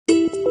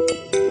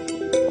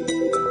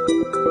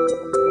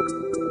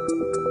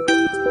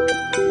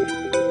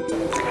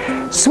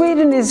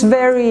Sweden is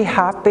very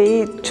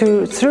happy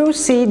to, through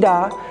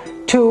Sida,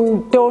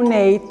 to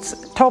donate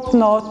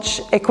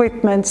top-notch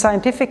equipment,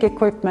 scientific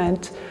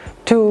equipment,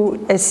 to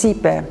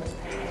ICIPE.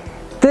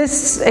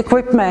 This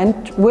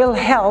equipment will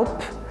help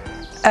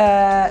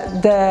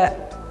the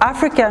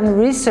African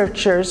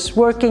researchers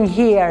working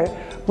here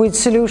with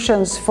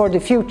solutions for the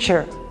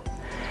future.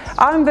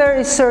 I'm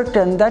very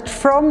certain that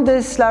from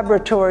these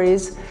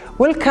laboratories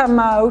will come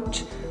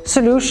out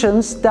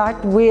solutions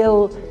that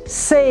will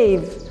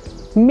save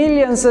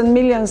millions and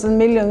millions and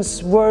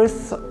millions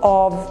worth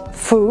of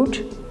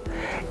food,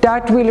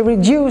 that will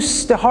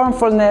reduce the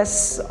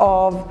harmfulness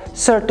of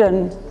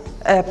certain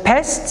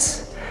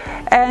pests,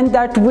 and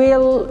that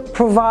will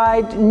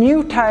provide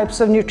new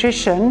types of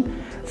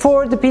nutrition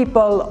for the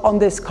people on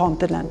this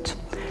continent.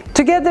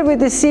 Together with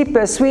the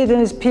ICIPE, Sweden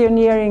is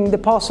pioneering the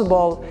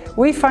possible.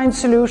 We find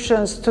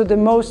solutions to the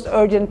most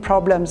urgent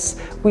problems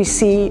we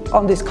see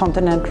on this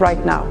continent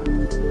right now.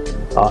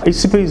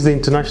 ICIPE is the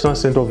International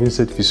Center of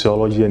Insect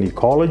Physiology and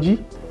Ecology,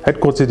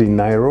 headquartered in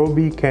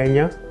Nairobi,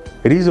 Kenya.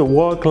 It is a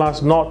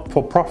world-class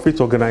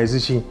not-for-profit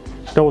organization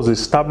that was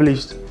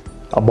established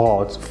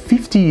about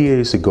 50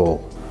 years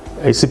ago.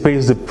 ICIPE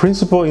is the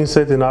principal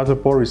insect and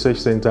arthropod research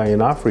center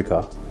in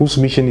Africa, whose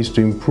mission is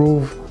to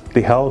improve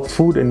the health,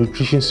 food and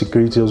nutrition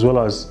security as well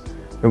as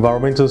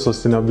environmental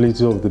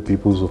sustainability of the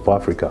peoples of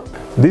Africa.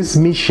 This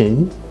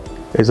mission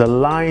is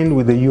aligned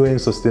with the UN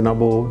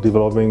Sustainable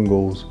Development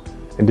Goals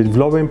and the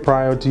development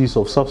priorities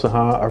of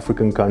sub-Saharan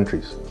African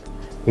countries,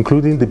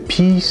 including the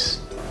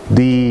peace,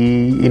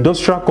 the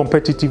industrial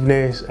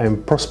competitiveness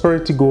and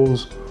prosperity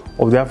goals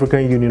of the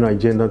African Union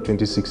Agenda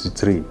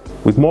 2063.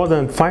 With more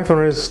than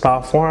 500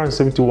 staff,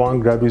 471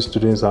 graduate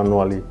students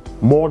annually,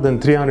 more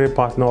than 300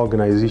 partner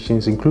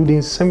organizations,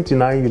 including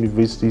 79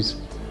 universities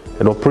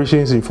and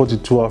operations in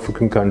 42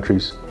 African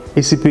countries,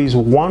 ICIPE is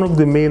one of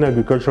the main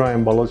agricultural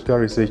and biological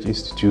research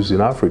institutes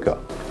in Africa.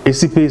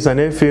 ICIPE is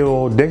an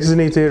FAO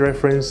designated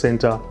reference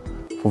center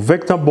for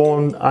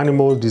vector-borne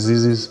animal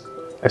diseases,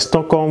 a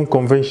Stockholm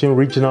Convention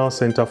Regional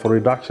Center for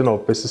Reduction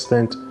of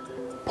Persistent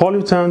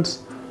Pollutants,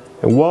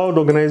 a World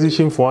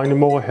Organization for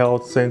Animal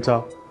Health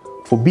Center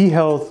for Bee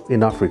Health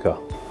in Africa.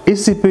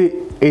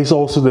 ICIPE is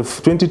also the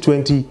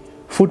 2020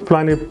 Food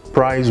Planet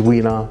Prize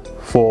winner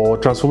for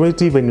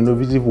transformative and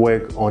innovative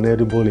work on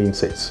edible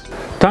insects.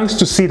 Thanks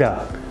to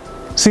Sida,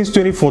 since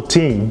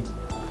 2014,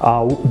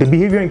 the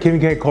Behavior and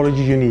Chemical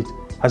Ecology Unit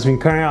has been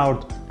carrying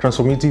out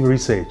transformative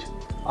research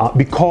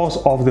because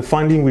of the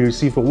funding we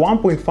received for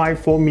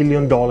 $1.54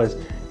 million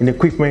in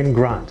equipment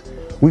grant.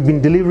 We've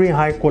been delivering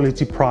high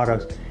quality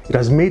products. It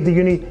has made the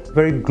unit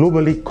very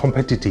globally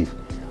competitive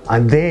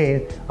and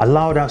then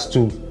allowed us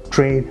to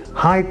train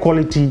high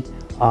quality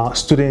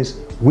students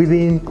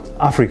within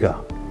Africa.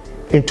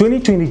 In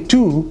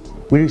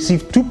 2022, we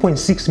received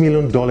 $2.6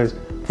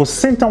 million for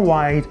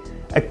center-wide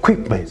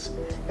equipment.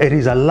 It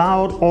has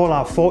allowed all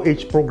our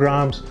 4-H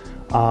programs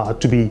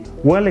to be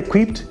well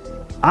equipped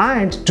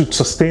and to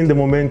sustain the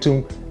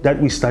momentum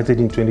that we started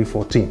in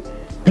 2014.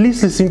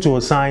 Please listen to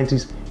our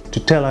scientists to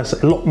tell us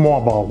a lot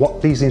more about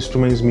what these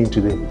instruments mean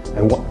to them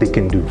and what they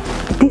can do.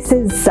 This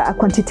is a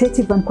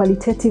quantitative and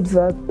qualitative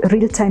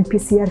real-time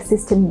PCR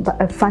system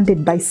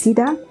funded by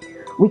Sida.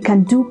 We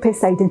can do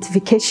pest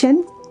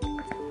identification,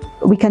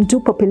 we can do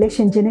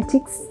population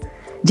genetics,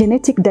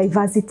 genetic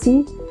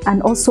diversity,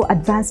 and also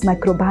advanced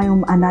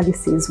microbiome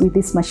analysis with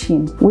this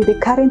machine. With the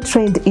current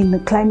trend in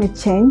climate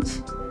change,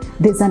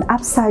 there's an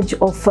upsurge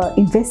of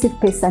invasive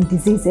pests and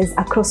diseases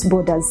across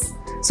borders.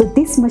 So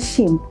this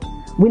machine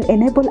will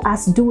enable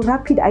us to do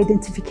rapid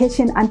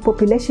identification and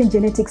population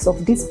genetics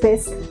of these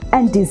pests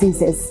and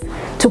diseases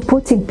to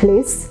put in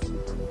place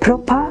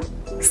proper,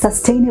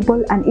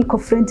 sustainable and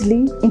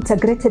eco-friendly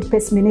integrated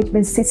pest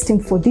management system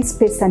for these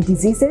pests and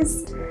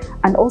diseases,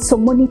 and also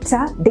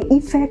monitor the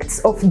effects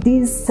of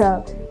this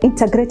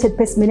integrated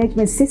pest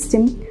management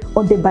system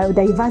on the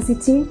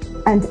biodiversity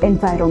and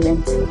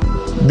environment.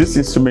 This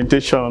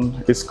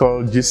instrumentation is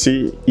called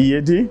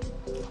GC-EAD,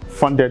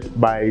 funded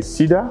by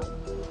Sida.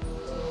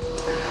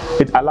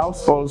 It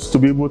allows us to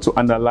be able to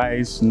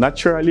analyze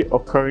naturally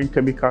occurring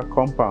chemical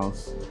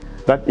compounds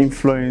that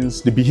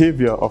influence the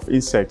behavior of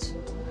insects,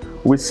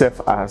 which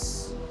serve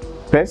as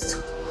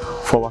pests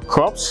for our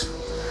crops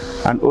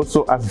and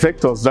also as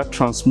vectors that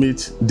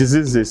transmit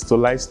diseases to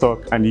livestock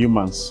and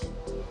humans.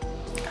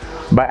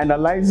 By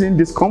analyzing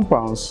these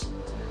compounds,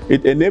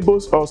 it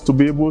enables us to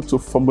be able to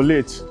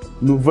formulate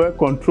novel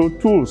control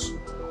tools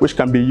which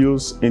can be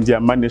used in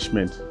their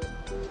management.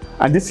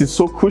 And this is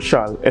so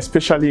crucial,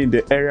 especially in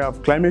the area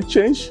of climate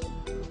change,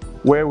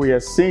 where we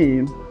are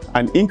seeing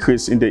an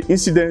increase in the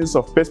incidence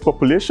of pest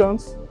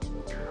populations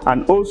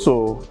and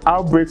also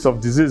outbreaks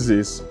of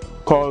diseases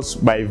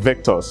caused by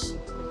vectors.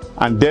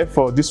 And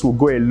therefore, this will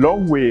go a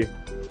long way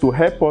to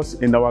help us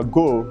in our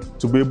goal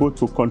to be able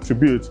to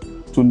contribute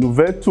to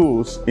novel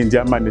tools in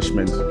their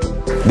management.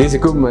 This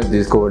equipment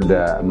is called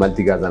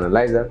multi-gas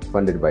analyzer,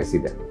 funded by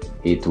Sida.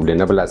 It will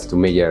enable us to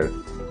measure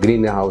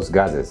greenhouse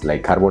gases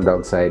like carbon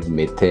dioxide,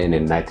 methane,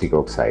 and nitric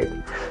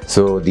oxide.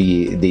 So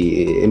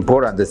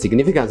the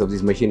significance of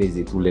this machine is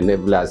it will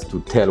enable us to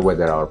tell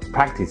whether our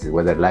practices,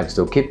 whether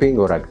livestock keeping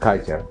or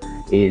agriculture,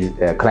 is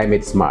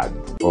climate smart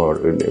or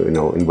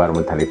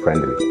environmentally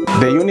friendly.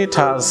 The unit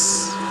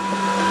has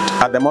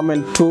at the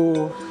moment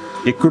 2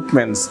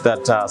 equipments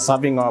that are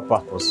serving our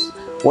purpose.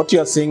 What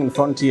you are seeing in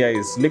front here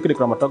is liquid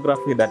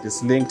chromatography that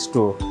is linked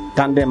to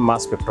tandem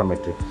mass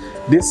spectrometry.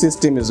 This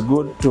system is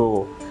good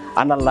to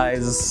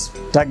analyze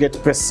target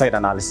pesticide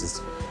analysis.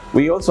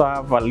 We also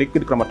have a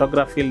liquid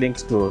chromatography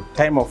linked to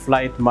time of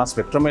flight mass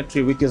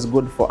spectrometry, which is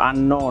good for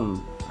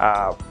unknown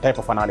type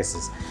of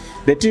analysis.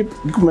 The two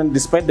equipment,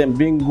 despite them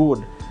being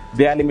good,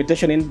 their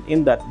limitation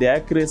in that their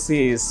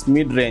accuracy is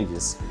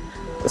mid-ranges.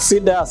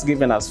 Sida has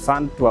given us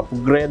funds to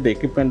upgrade the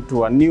equipment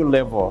to a new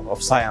level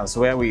of science,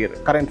 where we are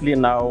currently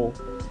now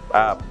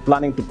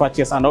planning to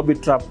purchase an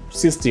Orbitrap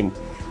system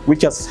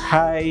which has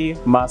high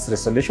mass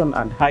resolution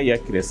and high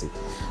accuracy.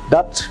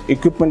 That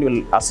equipment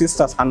will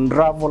assist us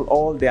unravel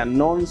all the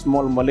unknown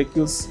small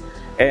molecules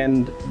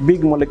and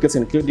big molecules,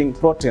 including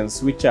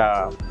proteins, which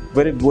are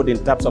very good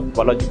in terms of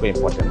biological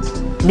importance.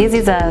 This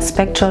is a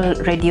spectral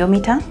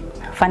radiometer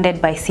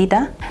funded by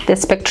Sida. The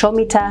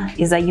spectrometer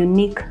is a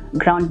unique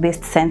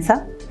ground-based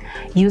sensor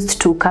used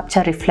to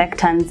capture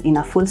reflectance in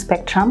a full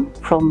spectrum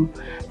from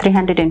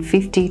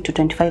 350 to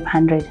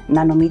 2500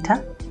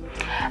 nanometer.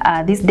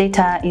 This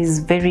data is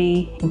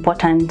very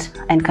important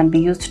and can be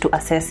used to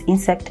assess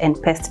insect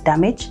and pest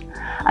damage,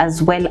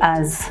 as well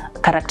as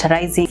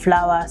characterizing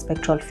flower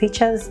spectral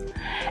features.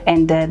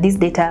 And this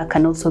data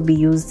can also be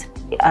used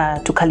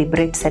to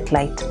calibrate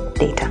satellite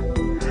data.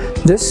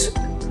 This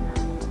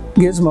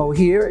gizmo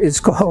here is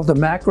called the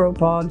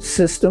macropod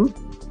system.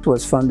 It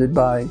was funded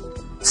by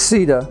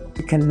Sida.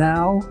 It can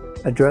now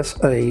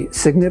address a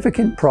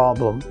significant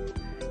problem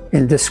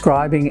in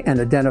describing and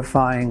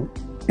identifying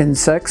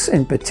insects,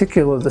 in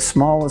particular the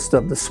smallest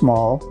of the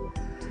small,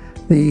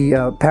 the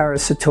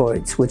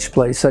parasitoids, which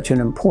play such an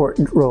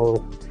important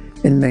role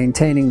in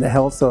maintaining the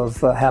health of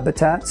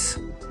habitats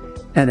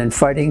and in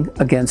fighting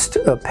against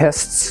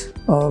pests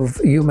of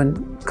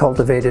human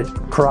cultivated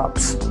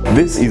crops.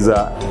 This is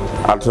an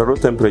ultra-low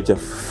temperature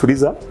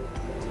freezer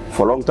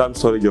for long-term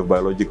storage of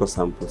biological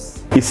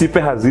samples.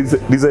 ICIPE has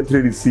recently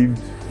received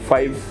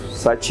 5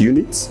 such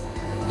units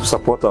to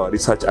support our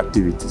research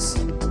activities.